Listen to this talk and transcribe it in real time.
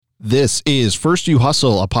This is First You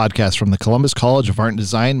Hustle, a podcast from the Columbus College of Art and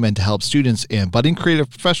Design meant to help students and budding creative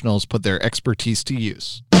professionals put their expertise to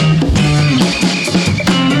use.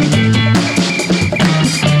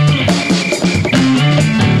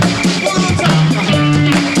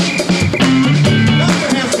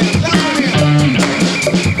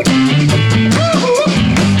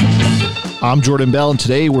 I'm Jordan Bell, and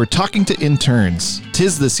today we're talking to interns.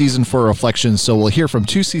 'Tis the season for reflection, so we'll hear from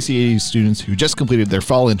two CCA students who just completed their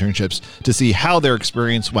fall internships to see how their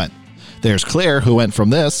experience went. There's Claire, who went from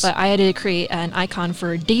this. But I had to create an icon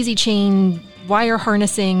for daisy chain, wire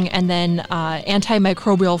harnessing, and then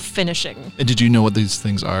antimicrobial finishing. And did you know what these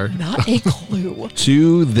things are? Not a clue.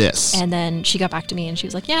 To this. And then she got back to me and she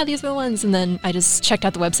was like, yeah, these are the ones. And then I just checked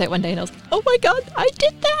out the website one day and I was like, oh my God, I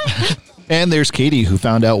did that. And there's Katie, who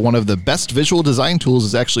found out one of the best visual design tools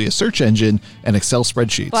is actually a search engine and Excel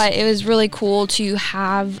spreadsheets. But it was really cool to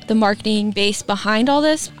have the marketing base behind all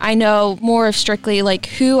this. I know more of strictly like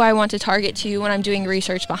who I want to target to when I'm doing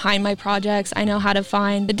research behind my projects. I know how to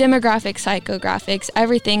find the demographics, psychographics,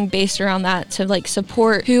 everything based around that to like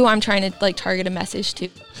support who I'm trying to like target a message to.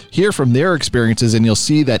 Hear from their experiences and you'll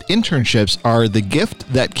see that internships are the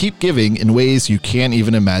gift that keep giving in ways you can't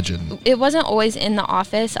even imagine. It wasn't always in the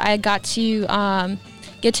office. I got to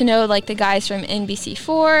get to know like the guys from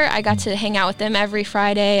NBC4. I got to hang out with them every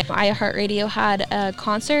Friday. iHeartRadio had a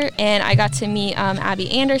concert and I got to meet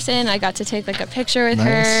Abby Anderson. I got to take like a picture with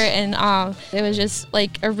her, and it was just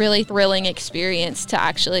like a really thrilling experience to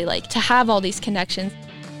actually like to have all these connections.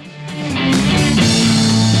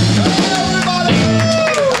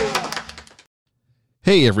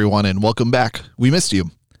 Hey everyone, and welcome back. We missed you.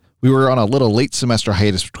 We were on a little late semester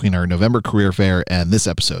hiatus between our November career fair and this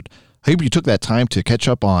episode. I hope you took that time to catch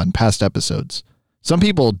up on past episodes. Some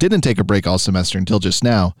people didn't take a break all semester until just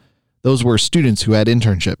now. Those were students who had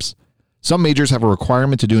internships. Some majors have a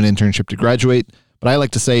requirement to do an internship to graduate, but I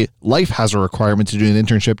like to say life has a requirement to do an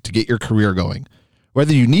internship to get your career going.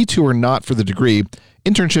 Whether you need to or not for the degree,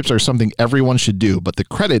 internships are something everyone should do, but the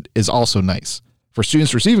credit is also nice. For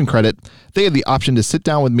students receiving credit, they had the option to sit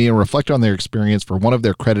down with me and reflect on their experience for one of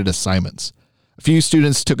their credit assignments. A few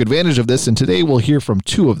students took advantage of this, and today we'll hear from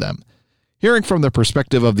two of them. Hearing from the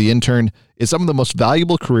perspective of the intern is some of the most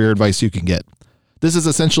valuable career advice you can get. This is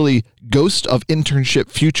essentially Ghost of Internship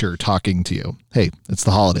Future talking to you. Hey, it's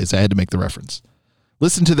the holidays. I had to make the reference.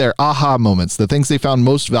 Listen to their aha moments, the things they found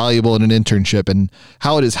most valuable in an internship, and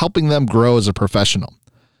how it is helping them grow as a professional.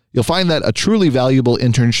 You'll find that a truly valuable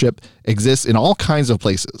internship exists in all kinds of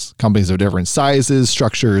places. Companies of different sizes,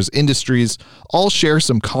 structures, industries, all share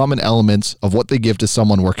some common elements of what they give to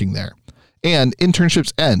someone working there. And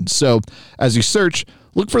internships end. So as you search,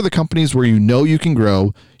 look for the companies where you know you can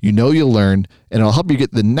grow, you know you'll learn, and it'll help you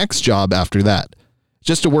get the next job after that.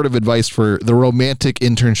 Just a word of advice for the romantic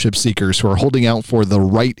internship seekers who are holding out for the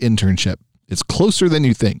right internship. It's closer than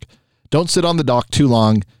you think. Don't sit on the dock too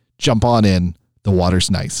long. Jump on in. The water's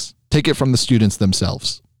nice. Take it from the students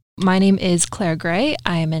themselves. My name is Claire Gray.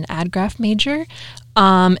 I am an ad graph major,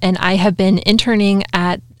 and I have been interning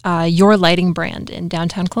at Your Lighting brand in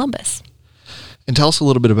downtown Columbus. And tell us a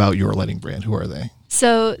little bit about Your Lighting brand. Who are they?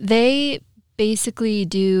 So they basically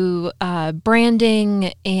do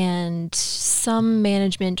branding and some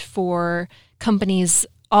management for companies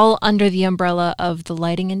all under the umbrella of the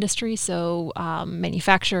lighting industry. So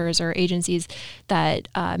manufacturers or agencies that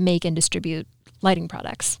make and distribute lighting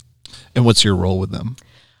products. And what's your role with them?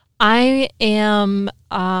 I am,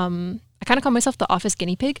 I kind of call myself the office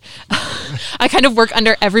guinea pig. I kind of work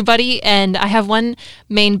under everybody, and I have one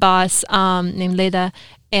main boss named Leda,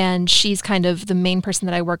 and she's kind of the main person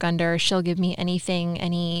that I work under. She'll give me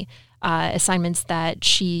any assignments that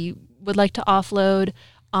she would like to offload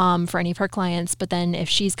for any of her clients. But then if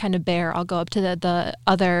she's kind of bare, I'll go up to the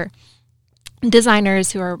other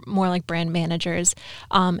designers who are more like brand managers,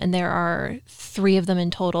 and there are 3 of them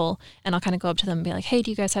in total, and I'll kind of go up to them and be like, hey,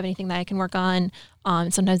 do you guys have anything that I can work on?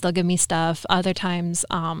 Sometimes they'll give me stuff. Other times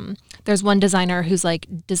there's one designer who's like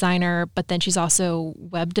designer, but then she's also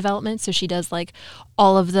web development, so she does like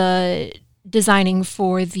all of the designing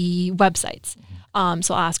for the websites.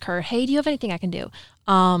 So I'll ask her, hey, do you have anything I can do?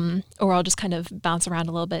 Or I'll just kind of bounce around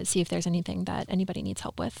a little bit, see if there's anything that anybody needs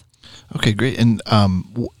help with. Okay, great. And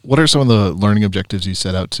what are some of the learning objectives you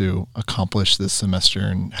set out to accomplish this semester,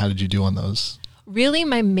 and how did you do on those? Really,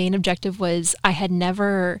 my main objective was I've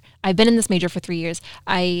been in this major for 3 years.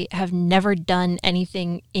 I have never done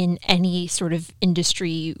anything in any sort of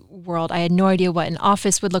industry world. I had no idea what an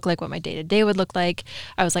office would look like, what my day-to-day would look like.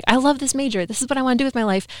 I was like, I love this major. This is what I want to do with my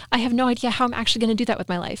life. I have no idea how I'm actually going to do that with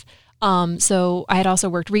my life. So I had also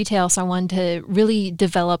worked retail, so I wanted to really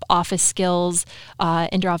develop office skills,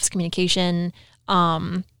 inter-office communication,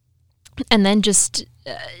 and then just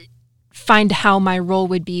find how my role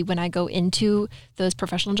would be when I go into those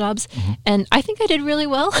professional jobs. And I think I did really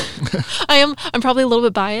well. I'm probably a little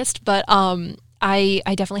bit biased, but I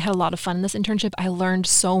definitely had a lot of fun in this internship. I learned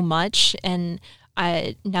so much, and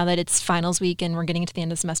now that it's finals week and we're getting into the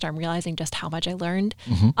end of the semester, I'm realizing just how much I learned,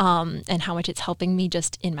 and how much it's helping me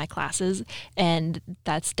just in my classes. And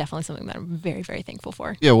that's definitely something that I'm very, very thankful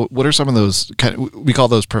for. Yeah. What are some of those we call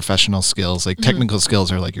those professional skills? Like technical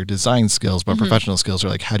skills are like your design skills, but professional skills are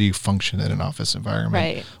like, how do you function in an office environment?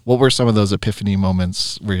 Right. What were some of those epiphany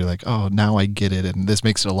moments where you're like, oh, now I get it, and this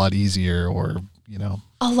makes it a lot easier, or,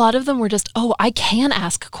 A lot of them were just, I can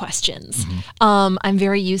ask questions. I'm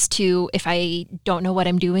very used to, if I don't know what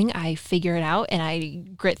I'm doing, I figure it out and I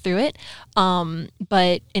grit through it.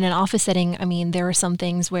 But in an office setting, I mean, there are some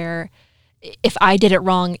things where if I did it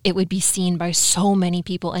wrong, it would be seen by so many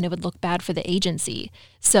people and it would look bad for the agency.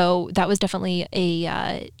 So that was definitely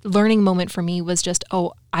a learning moment for me, was just,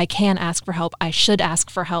 I can ask for help. I should ask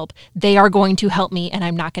for help. They are going to help me and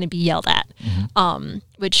I'm not going to be yelled at.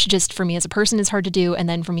 Which just for me as a person is hard to do. And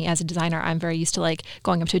then for me as a designer, I'm very used to like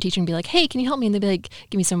going up to a teacher and be like, hey, can you help me? And they'd be like,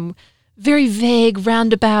 give me some very vague,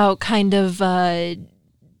 roundabout kind of,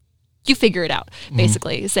 you figure it out,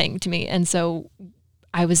 basically saying to me. And so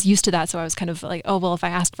I was used to that. So I was kind of like, if I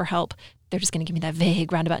ask for help, they're just going to give me that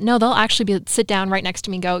vague roundabout. No, they'll actually sit down right next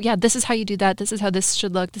to me and go, yeah, this is how you do that. This is how this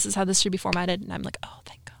should look. This is how this should be formatted. And I'm like, oh,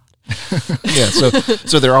 thank God. Yeah.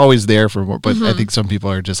 So they're always there for more, but I think some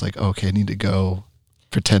people are just like, okay, I need to go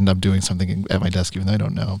pretend I'm doing something at my desk, even though I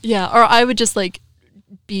don't know. Yeah. Or I would just like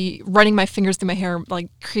be running my fingers through my hair, like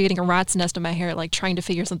creating a rat's nest in my hair, like trying to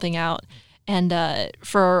figure something out. And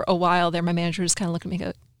for a while there, my manager just kind of looked at me and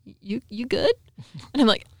go, you good? And I'm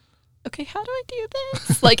like, okay, how do I do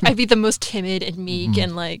this? Like, I'd be the most timid and meek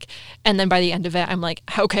and then by the end of it, I'm like,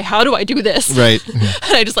 okay, how do I do this? Right. Yeah.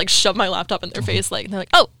 And I just like shove my laptop in their face, and they're like,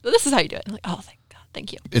 oh, this is how you do it. I'm like, oh, thank God,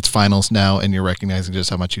 thank you. It's finals now and you're recognizing just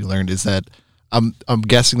how much you learned. Is that, I'm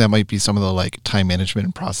guessing that might be some of the like time management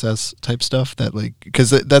and process type stuff that like, because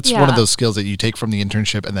that's one of those skills that you take from the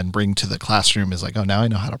internship and then bring to the classroom, is like, oh, now I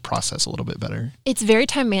know how to process a little bit better. It's very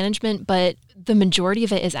time management, but the majority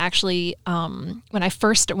of it is actually, one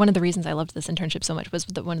of the reasons I loved this internship so much was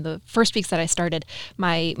that one of the first weeks that I started,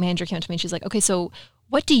 my manager came up to me and she's like, okay, so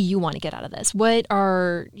what do you want to get out of this? What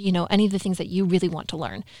are, any of the things that you really want to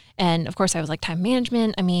learn? And of course I was like, time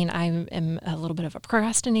management. I mean, I am a little bit of a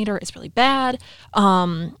procrastinator. It's really bad.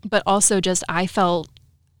 But also just, I felt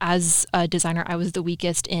as a designer, I was the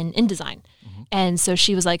weakest in InDesign. And so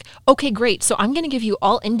she was like, okay, great. So I'm going to give you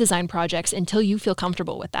all InDesign projects until you feel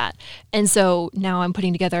comfortable with that. And so now I'm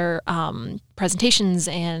putting together presentations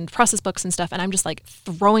and process books and stuff. And I'm just like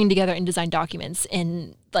throwing together InDesign documents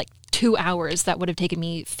in like 2 hours that would have taken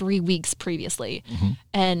me 3 weeks previously.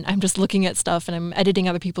 And I'm just looking at stuff and I'm editing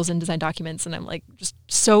other people's InDesign documents. And I'm like just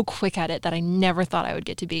so quick at it that I never thought I would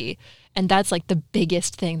get to be. And that's like the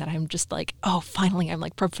biggest thing that I'm just like, finally I'm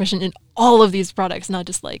like proficient in all of these products, not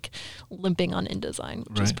just like limping on InDesign,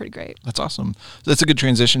 which is pretty great. That's awesome. So that's a good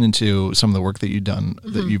transition into some of the work that you've done,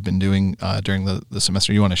 that you've been doing during the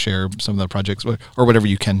semester. You want to share some of the projects or whatever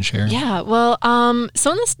you can share? Yeah, well,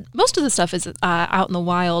 most of the stuff is out in the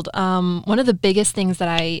wild. One of the biggest things that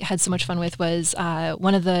I had so much fun with was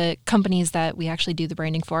one of the companies that we actually do the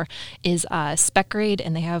branding for is SpecGrade,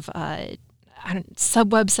 and they have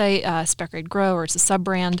sub website, SpecGrade Grow, or it's a sub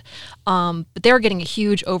brand. But they were getting a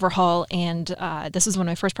huge overhaul, and this was one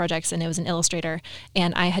of my first projects, and it was in Illustrator,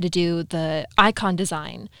 and I had to do the icon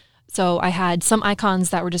design. So I had some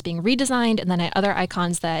icons that were just being redesigned, and then I had other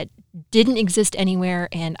icons that didn't exist anywhere,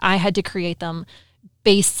 and I had to create them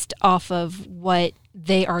based off of what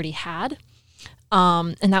they already had.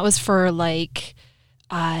 And that was for like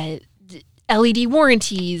LED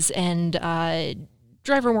warranties and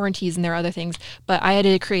driver warranties, and there are other things, but I had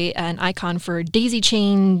to create an icon for daisy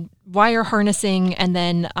chain, wire harnessing, and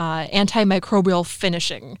then antimicrobial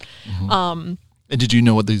finishing. And did you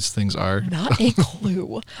know what these things are? Not a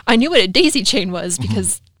clue. I knew what a daisy chain was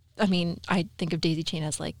because, I mean, I think of daisy chain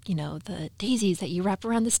as like, the daisies that you wrap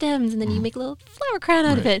around the stems and then you make a little flower crown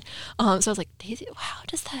out of it. So I was like, daisy, how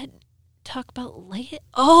does that talk about light?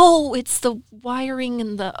 Oh, it's the wiring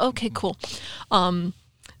and okay, cool.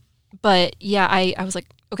 But yeah, I was like,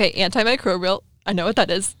 okay, antimicrobial, I know what that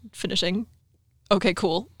is. Finishing. Okay,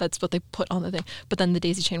 cool. That's what they put on the thing. But then the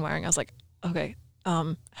daisy chain wiring, I was like, okay,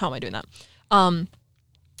 how am I doing that?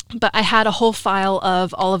 But I had a whole file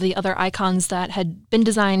of all of the other icons that had been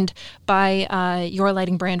designed by Your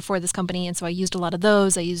Lighting brand for this company. And so I used a lot of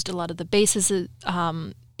those. I used a lot of the base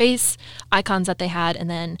icons that they had. And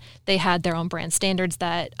then they had their own brand standards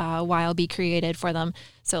that YLB created for them.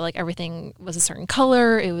 So like everything was a certain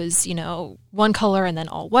color. It was, one color and then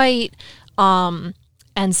all white.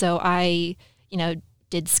 And so I,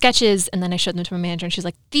 did sketches, and then I showed them to my manager, and she's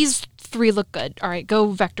like, these 3 look good. All right, go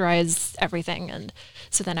vectorize everything. And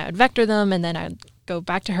so then I would vector them, and then I'd go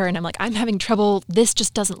back to her, and I'm like, I'm having trouble. This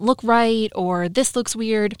just doesn't look right, or this looks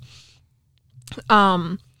weird.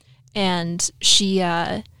 And she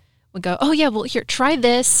would go, oh, yeah, well, here, try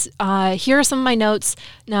this. Here are some of my notes.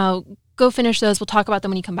 Now go finish those. We'll talk about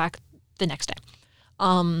them when you come back the next day.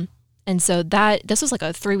 And so this was like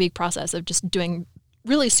a 3-week process of just doing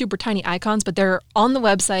really super tiny icons, but they're on the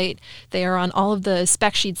website. They are on all of the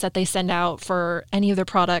spec sheets that they send out for any of their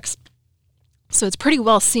products. So it's pretty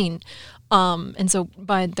well seen. And so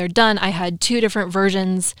by they're done, I had 2 different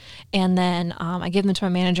versions, and then I gave them to my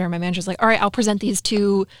manager, and my manager's like, all right, I'll present these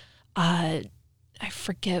to, I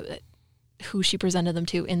forget who she presented them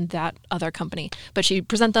to in that other company, but she'd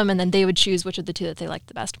present them, and then they would choose which of the 2 that they liked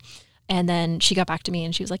the best. And then she got back to me,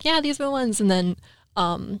 and she was like, yeah, these are the ones. And then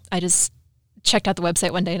I just checked out the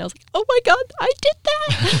website one day, and I was like, oh my God, I did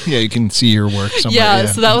that. Yeah, you can see your work somewhere. Yeah,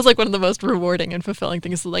 so that was like one of the most rewarding and fulfilling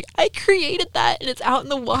things. So like, I created that, and it's out in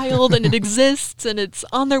the wild, and it exists, and it's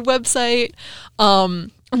on their website.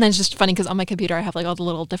 And then it's just funny because on my computer I have like all the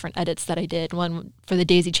little different edits that I did. One for the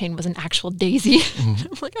daisy chain was an actual daisy.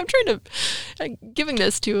 Mm-hmm. I'm like, I'm giving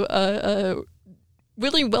this to a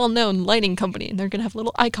really well-known lighting company, and they're going to have a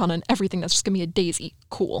little icon on everything that's just going to be a daisy.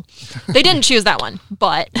 Cool. They didn't choose that one,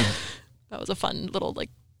 but that was a fun little, like,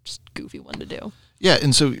 just goofy one to do. Yeah,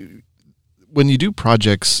 and so when you do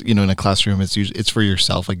projects, in a classroom, it's for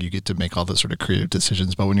yourself. Like, you get to make all the sort of creative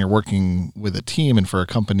decisions. But when you're working with a team and for a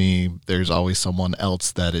company, there's always someone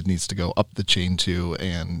else that it needs to go up the chain to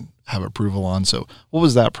and have approval on. So what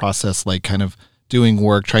was that process like, kind of doing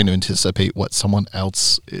work, trying to anticipate what someone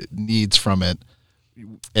else needs from it,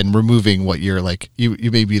 and removing what you're like, you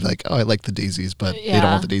may be like, oh, I like the daisies, but they don't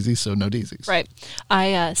want the daisies, so no daisies. Right.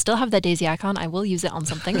 I still have that daisy icon. I will use it on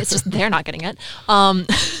something. It's just they're not getting it.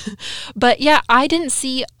 But yeah, I didn't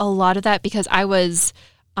see a lot of that because there was,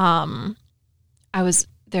 the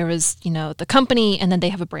company, and then they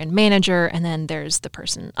have a brand manager, and then there's the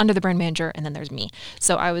person under the brand manager, and then there's me.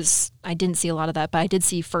 So I didn't see a lot of that, but I did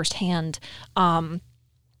see firsthand. I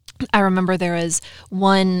remember there was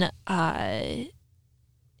one,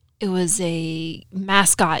 it was a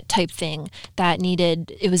mascot type thing that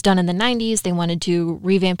it was done in the 90s. They wanted to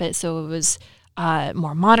revamp it so it was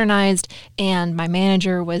more modernized. And my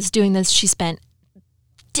manager was doing this. She spent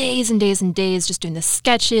days and days and days just doing the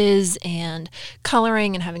sketches and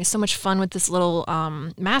coloring and having so much fun with this little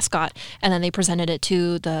mascot. And then they presented it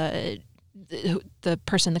to the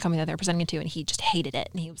person, the company that they're presenting it to, and he just hated it.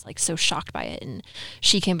 And he was like so shocked by it. And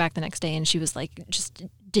she came back the next day, and she was like, just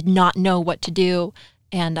did not know what to do.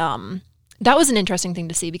 And that was an interesting thing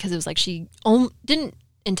to see because it was like she didn't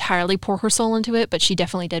entirely pour her soul into it, but she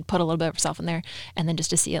definitely did put a little bit of herself in there. And then just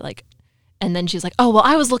to see it like, and then she was like, oh, well,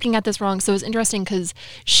 I was looking at this wrong. So it was interesting because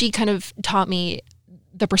she kind of taught me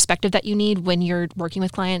the perspective that you need when you're working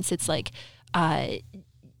with clients. It's like,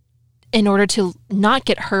 in order to not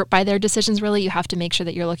get hurt by their decisions, really, you have to make sure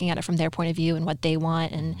that you're looking at it from their point of view and what they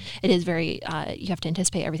want. And it is very, you have to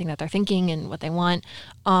anticipate everything that they're thinking and what they want.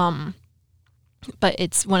 But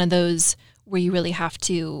it's one of those where you really have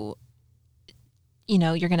to, you're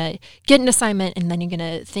going to get an assignment, and then you're going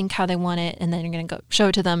to think how they want it, and then you're going to go show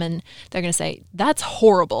it to them, and they're going to say, that's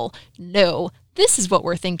horrible. No, this is what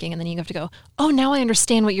we're thinking. And then you have to go, oh, now I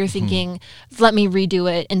understand what you're thinking. Let me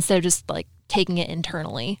redo it, instead of just like taking it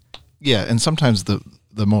internally. Yeah, and sometimes the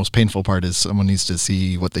most painful part is someone needs to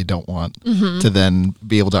see what they don't want to then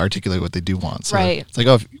be able to articulate what they do want. So right. It's like,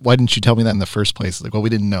 oh, why didn't you tell me that in the first place? Like, well, we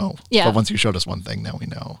didn't know. Yeah. But once you showed us one thing, now we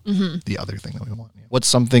know the other thing that we want. What's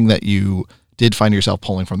something that you did find yourself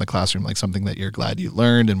pulling from the classroom, like something that you're glad you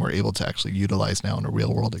learned and were able to actually utilize now in a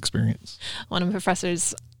real world experience? One of my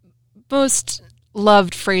professors' most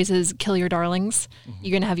loved phrases, kill your darlings.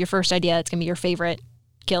 You're going to have your first idea. It's going to be your favorite.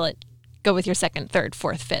 Kill it. Go with your second, third,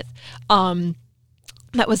 fourth, fifth.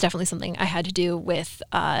 That was definitely something I had to do with,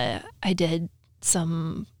 I did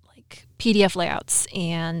some like PDF layouts,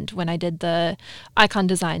 and when I did the icon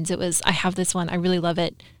designs, I have this one, I really love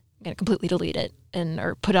it. I'm going to completely delete it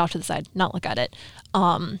or put it off to the side, not look at it.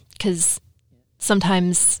 'Cause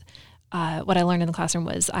sometimes what I learned in the classroom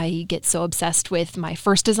was I get so obsessed with my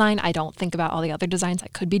first design, I don't think about all the other designs I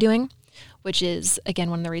could be doing, which is, again,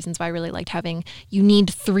 one of the reasons why I really liked having, you need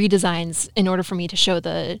 3 designs in order for me to show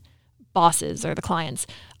the bosses or the clients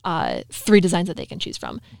 3 designs that they can choose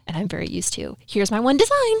from. And I'm very used to, here's my one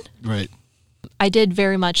design. Right. I did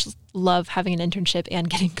very much love having an internship and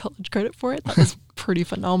getting college credit for it. That was pretty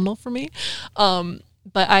phenomenal for me.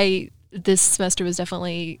 But this semester in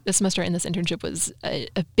this internship was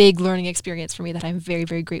a big learning experience for me that I'm very,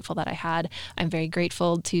 very grateful that I had. I'm very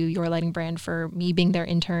grateful to Your Lighting brand for me being their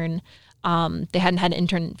intern. They hadn't had an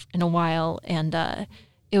intern in a while, and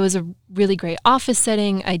it was a really great office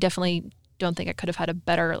setting. I definitely don't think I could have had a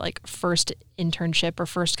better first internship or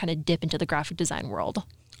first kind of dip into the graphic design world.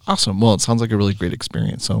 Awesome. Well, it sounds like a really great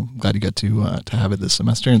experience. So I'm glad you got to have it this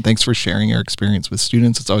semester. And thanks for sharing your experience with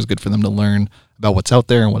students. It's always good for them to learn about what's out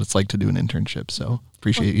there and what it's like to do an internship. So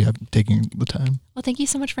appreciate you taking the time. Well, thank you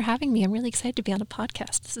so much for having me. I'm really excited to be on a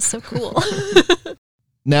podcast. This is so cool.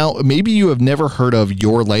 Now, maybe you have never heard of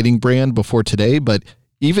Your Lighting brand before today, but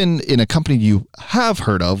even in a company you have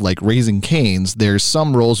heard of, like Raising Cane's, there's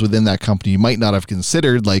some roles within that company you might not have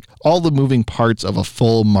considered, like all the moving parts of a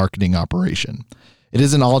full marketing operation. It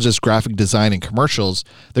isn't all just graphic design and commercials.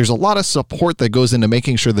 There's a lot of support that goes into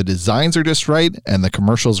making sure the designs are just right and the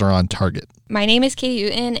commercials are on target. My name is Katie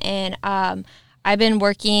Uten, and I've been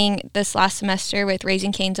working this last semester with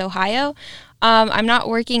Raising Cane's Ohio. I'm not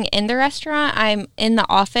working in the restaurant. I'm in the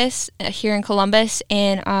office here in Columbus,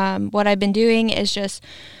 and what I've been doing is just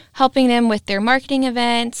helping them with their marketing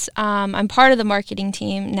events. I'm part of the marketing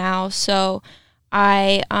team now, so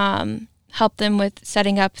I help them with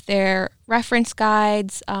setting up their reference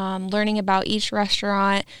guides, learning about each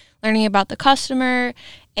restaurant, learning about the customer,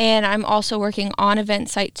 and I'm also working on event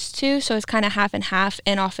sites too, so it's kind of half and half,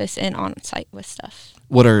 in office and on site with stuff.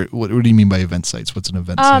 What do you mean by event sites? What's an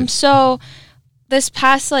event site? So this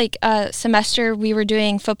past semester, we were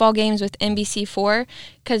doing football games with NBC4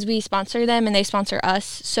 because we sponsor them and they sponsor us.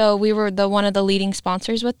 So we were one of the leading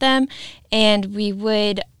sponsors with them, and we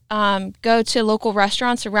would go to local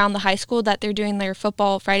restaurants around the high school that they're doing their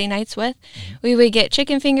football Friday nights with. We would get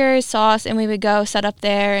chicken fingers, sauce, and we would go set up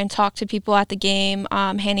there and talk to people at the game,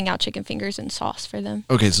 handing out chicken fingers and sauce for them.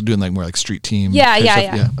 Okay, so doing more like street team. Yeah.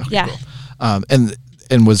 Okay, cool.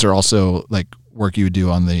 And was there also work you would do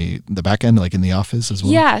on the back end, in the office as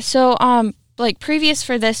well? Yeah. So previous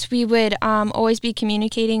for this, we would always be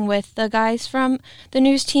communicating with the guys from the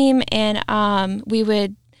news team, and we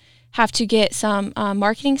would have to get some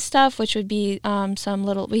marketing stuff, which would be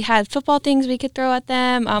we had football things we could throw at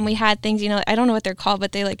them. We had things, I don't know what they're called,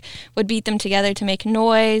 but they would beat them together to make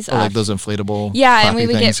noise. Those inflatable. Yeah, and we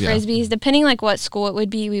would get frisbees. Yeah. Depending what school it would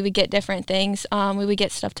be, we would get different things. We would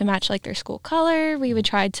get stuff to match their school color. We would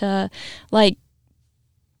try to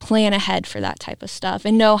plan ahead for that type of stuff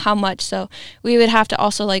and know how much. So we would have to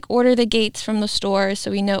also order the gates from the stores.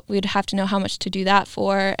 So we'd have to know how much to do that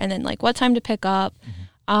for, and then what time to pick up.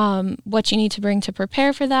 What you need to bring to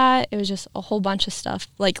prepare for that. It was just a whole bunch of stuff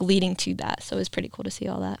leading to that. So it was pretty cool to see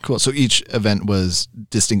all that. Cool. So each event was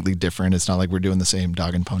distinctly different. It's not like we're doing the same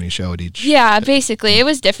dog and pony show at each. Yeah, basically it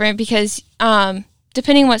was different because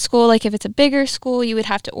depending what school, if it's a bigger school, you would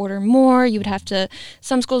have to order more. You would have to,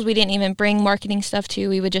 some schools we didn't even bring marketing stuff to.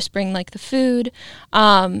 We would just bring the food,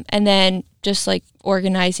 and then just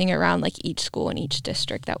organizing around each school and each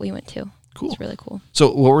district that we went to. Cool. It's really cool. So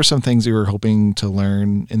what were some things you were hoping to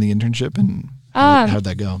learn in the internship, and how'd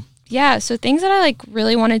that go? Yeah, so things that I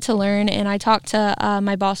really wanted to learn, and I talked to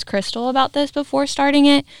my boss Crystal about this before starting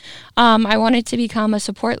it. I wanted to become a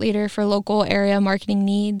support leader for local area marketing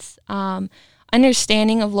needs,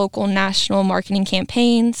 understanding of local national marketing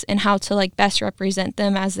campaigns and how to best represent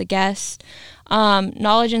them as the guest.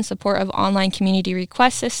 Knowledge and support of online community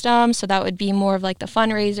request systems. So that would be more of the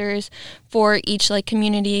fundraisers for each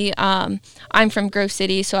community. I'm from Grove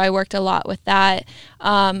City, so I worked a lot with that.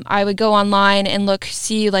 I would go online and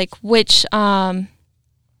see which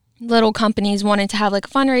little companies wanted to have a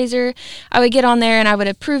fundraiser. I would get on there and I would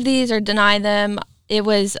approve these or deny them. It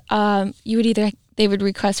was they would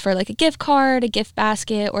request for a gift card, a gift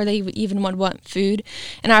basket, or they even would want food.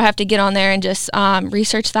 And I would have to get on there and just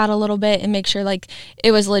research that a little bit and make sure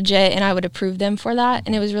it was legit, and I would approve them for that.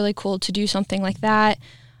 And it was really cool to do something like that.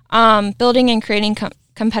 Building and creating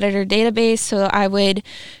competitor database. So I would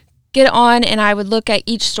get on and I would look at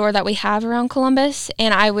each store that we have around Columbus,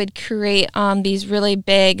 and I would create these really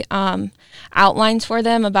big outlines for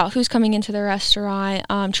them about who's coming into the restaurant,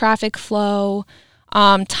 traffic flow,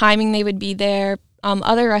 timing they would be there,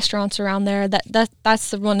 other restaurants around there.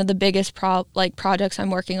 That's one of the biggest projects I'm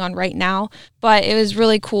working on right now. But it was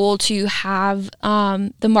really cool to have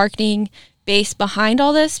the marketing base behind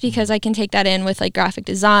all this, because I can take that in with like graphic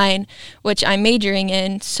design, which I'm majoring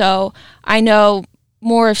in. So I know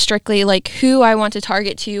more of strictly like who I want to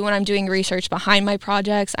target to when I'm doing research behind my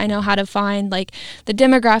projects. I know how to find like the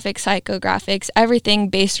demographics, psychographics, everything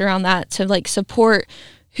based around that to like support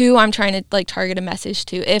who I'm trying to like target a message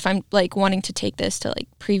to if I'm like wanting to take this to like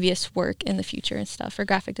previous work in the future and stuff for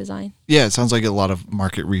graphic design. Yeah, it sounds like a lot of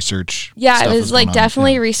market research. Yeah, it was like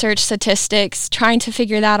definitely research, statistics, trying to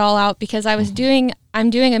figure that all out, because I'm doing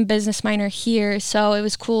a business minor here, so it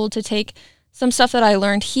was cool to take some stuff that I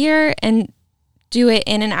learned here and do it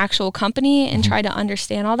in an actual company and try to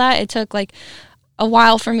understand all that. It took like a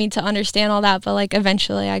while for me to understand all that, but like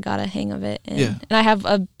eventually I got a hang of it. And I have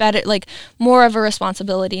a better, like more of a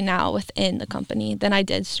responsibility now within the company than I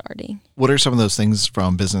did starting. What are some of those things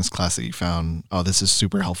from business class that you found, oh, this is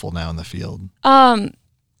super helpful now in the field?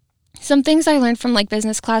 Some things I learned from like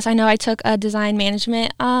business class. I know I took a design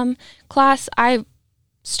management class.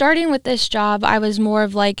 Starting with this job, I was more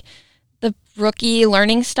of like the rookie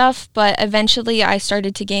learning stuff, but eventually I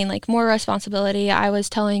started to gain like more responsibility. I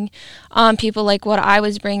was telling people like what I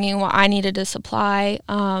was bringing, what I needed to supply,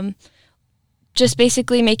 just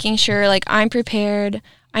basically making sure like I'm prepared,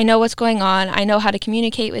 I know what's going on, I know how to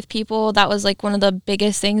communicate with people. That was like one of the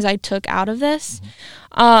biggest things I took out of this,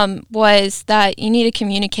 was that you need to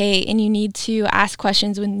communicate and you need to ask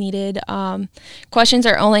questions when needed. Questions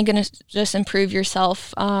are only going to just improve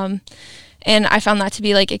yourself. And I found that to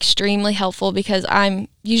be like extremely helpful, because I'm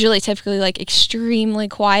usually typically like extremely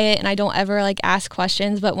quiet and I don't ever like ask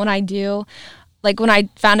questions. But when I do, like when I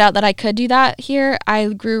found out that I could do that here,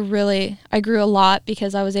 I grew a lot,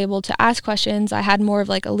 because I was able to ask questions. I had more of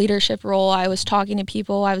like a leadership role. I was talking to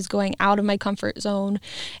people. I was going out of my comfort zone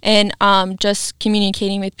and just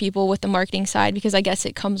communicating with people with the marketing side, because I guess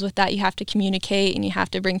it comes with that. You have to communicate and you have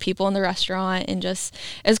to bring people in the restaurant, and just,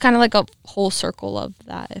 it was kind of like a whole circle of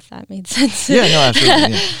that, if that made sense. Yeah, no,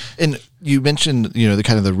 absolutely. Yeah. And you mentioned, the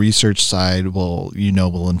kind of the research side will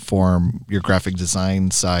inform your graphic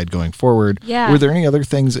design side going forward. Yeah. Were there any other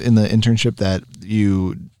things in the internship that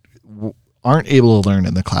you aren't able to learn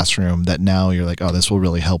in the classroom that now you're like, oh, this will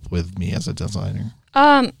really help with me as a designer?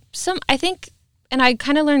 I think, and I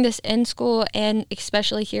kind of learned this in school and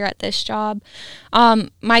especially here at this job,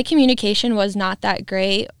 my communication was not that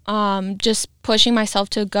great. Just pushing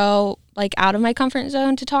myself to go like out of my comfort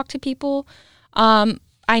zone to talk to people.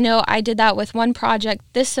 I know I did that with one project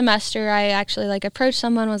this semester. I actually like approached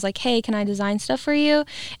someone, was like, hey, can I design stuff for you?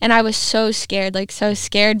 And I was so scared.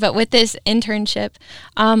 But with this internship,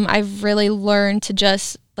 I've really learned to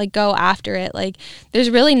just like go after it. Like there's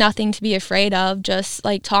really nothing to be afraid of. Just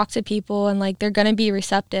like talk to people, and like they're going to be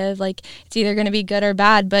receptive. Like it's either going to be good or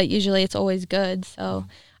bad, but usually it's always good. So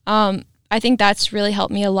I think that's really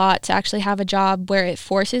helped me a lot to actually have a job where it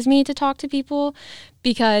forces me to talk to people,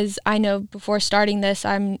 because I know before starting this,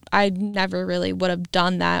 I never really would have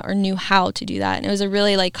done that or knew how to do that. And it was a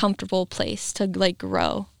really like comfortable place to like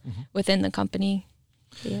grow within the company.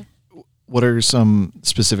 Yeah. What are some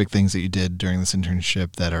specific things that you did during this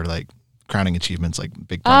internship that are like crowning achievements, like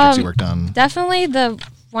big projects you worked on? Definitely the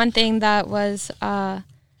one thing that was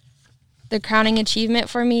the crowning achievement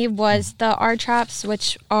for me was the RTRAPs,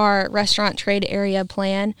 which are Restaurant Trade Area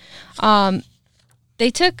Plan.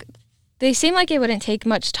 They seem like it wouldn't take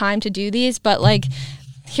much time to do these, but like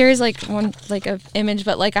here's like one like a image,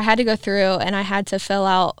 but like I had to go through and I had to fill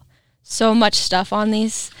out so much stuff on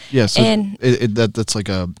these. Yeah, so and that's like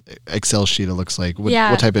a Excel sheet. It looks like.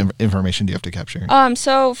 What type of information do you have to capture?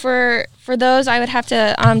 So for those, I would have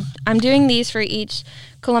to. I'm doing these for each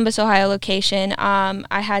Columbus, Ohio location.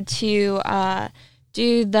 I had to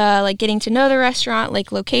do the like getting to know the restaurant,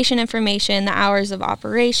 like location information, the hours of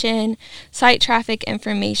operation, site traffic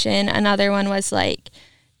information. Another one was like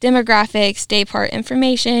demographics, day part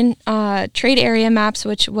information, trade area maps,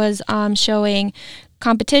 which was showing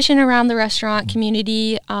competition around the restaurant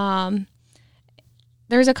community. There's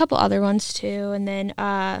a couple other ones too, and then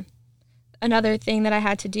another thing that I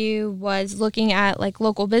had to do was looking at like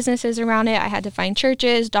local businesses around it. I had to find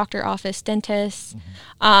churches, doctor office, dentists.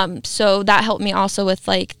 So that helped me also with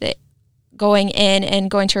like the going in and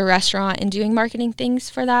going to a restaurant and doing marketing things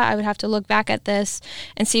for that. I would have to look back at this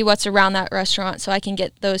and see what's around that restaurant so I can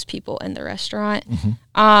get those people in the restaurant.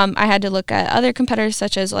 I had to look at other competitors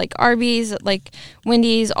such as like Arby's, like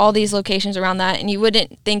Wendy's, all these locations around that. And you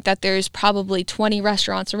wouldn't think that there's probably 20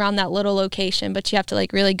 restaurants around that little location, but you have to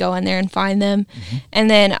like really go in there and find them. And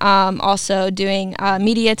then also doing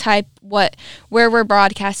media type where we're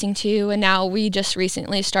broadcasting to. And now we just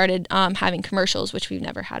recently started having commercials, which we've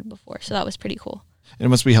never had before. So that was pretty cool. And it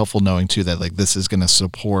must be helpful knowing too that like this is going to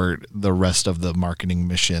support the rest of the marketing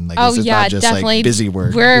mission. Like this is not just definitely. Like busy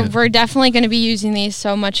work. We're definitely going to be using these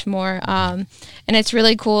so much more. And it's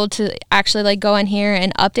really cool to actually like go in here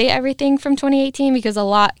and update everything from 2018 because a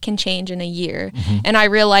lot can change in a year. Mm-hmm. And I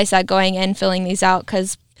realized that going in, filling these out,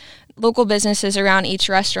 because local businesses around each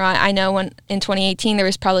restaurant, I know when in 2018 there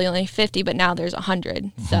was probably only 50, but now there's 100.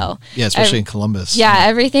 Mm-hmm. So yeah, especially in Columbus. Yeah,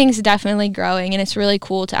 everything's definitely growing, and it's really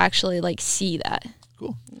cool to actually like see that.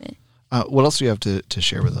 Cool. What else do you have to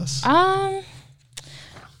share with us?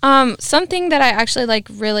 Something that I actually like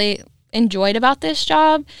really enjoyed about this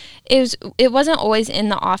job is it wasn't always in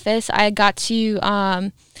the office. I got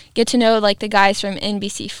to get to know like the guys from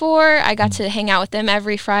NBC4. I got to hang out with them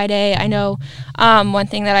every Friday. I know one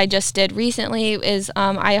thing that I just did recently is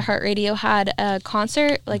iHeartRadio had a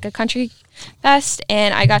concert, like a country fest,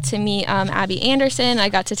 and I got to meet Abby Anderson. I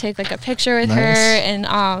got to take like a picture with her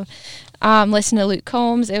and listen to Luke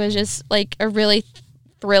Combs. It was just like a really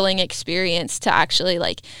thrilling experience to actually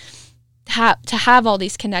like have all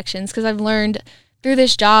these connections, because I've learned through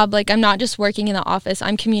this job, like I'm not just working in the office,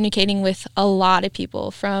 I'm communicating with a lot of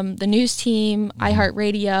people from the news team,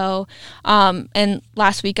 iHeartRadio, and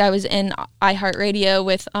last week I was in iHeartRadio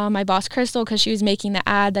with my boss Crystal, because she was making the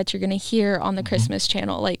ad that you're going to hear on the Christmas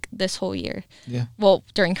channel like this whole year. Yeah. Well,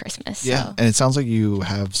 during Christmas. Yeah, so. And it sounds like you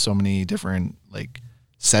have so many different like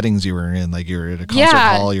settings you were in, like you're at a concert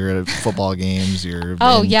hall, you're at football games, you're in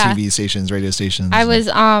TV stations, radio stations. I was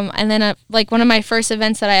and then like one of my first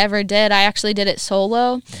events that I ever did, I actually did it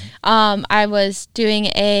solo. I was doing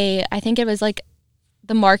I think it was like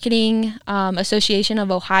the Marketing Association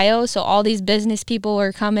of Ohio, so all these business people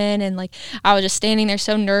were coming, and like I was just standing there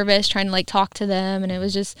so nervous trying to like talk to them, and it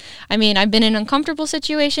was just, I mean, I've been in uncomfortable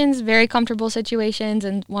situations, very comfortable situations,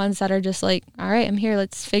 and ones that are just like, all right, I'm here,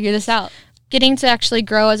 let's figure this out. Getting to actually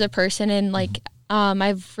grow as a person, and like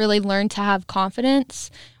I've really learned to have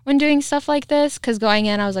confidence when doing stuff like this, because going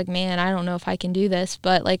in I was like, man, I don't know if I can do this,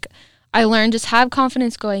 but like I learned just have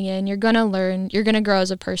confidence going in. You're gonna learn, you're gonna grow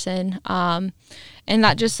as a person, and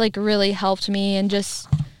that just like really helped me. And just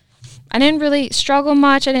I didn't really struggle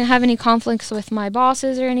much. I didn't have any conflicts with my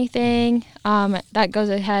bosses or anything. That goes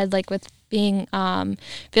ahead like with being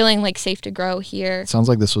feeling like safe to grow here. Sounds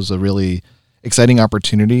like this was a really exciting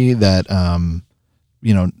opportunity that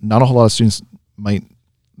not a whole lot of students might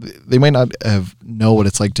not know what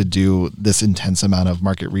it's like to do this intense amount of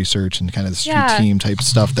market research and kind of the street team type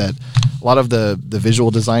stuff that a lot of the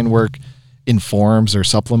visual design work informs or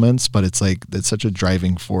supplements, but it's like it's such a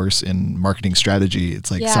driving force in marketing strategy.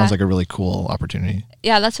 It's like sounds like a really cool opportunity.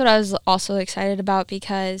 Yeah, that's what I was also excited about,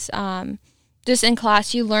 because just in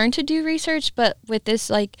class you learn to do research, but with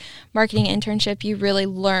this like marketing internship you really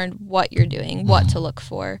learn what you're doing, what to look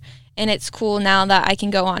for. And it's cool now that I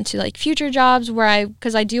can go on to like future jobs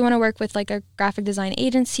because I do want to work with like a graphic design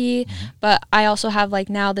agency, but I also have like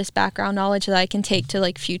now this background knowledge that I can take to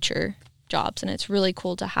like future jobs, and it's really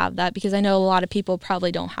cool to have that, because I know a lot of people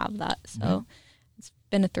probably don't have that. So it's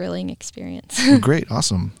been a thrilling experience. Great.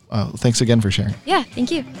 Awesome. Thanks again for sharing. Yeah, thank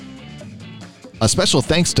you. A special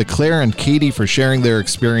thanks to Claire and Katie for sharing their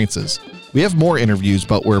experiences. We have more interviews,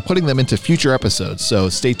 but we're putting them into future episodes, so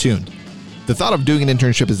stay tuned. The thought of doing an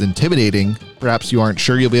internship is intimidating. Perhaps you aren't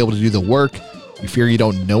sure you'll be able to do the work. You fear you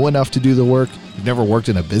don't know enough to do the work. You've never worked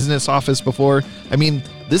in a business office before. I mean,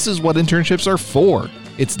 this is what internships are for.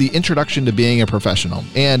 It's the introduction to being a professional.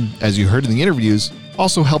 And as you heard in the interviews,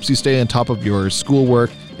 also helps you stay on top of your schoolwork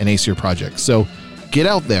and ace your projects. So get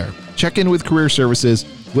out there, check in with Career Services.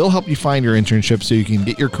 We'll help you find your internship so you can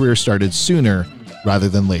get your career started sooner rather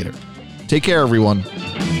than later. Take care, everyone.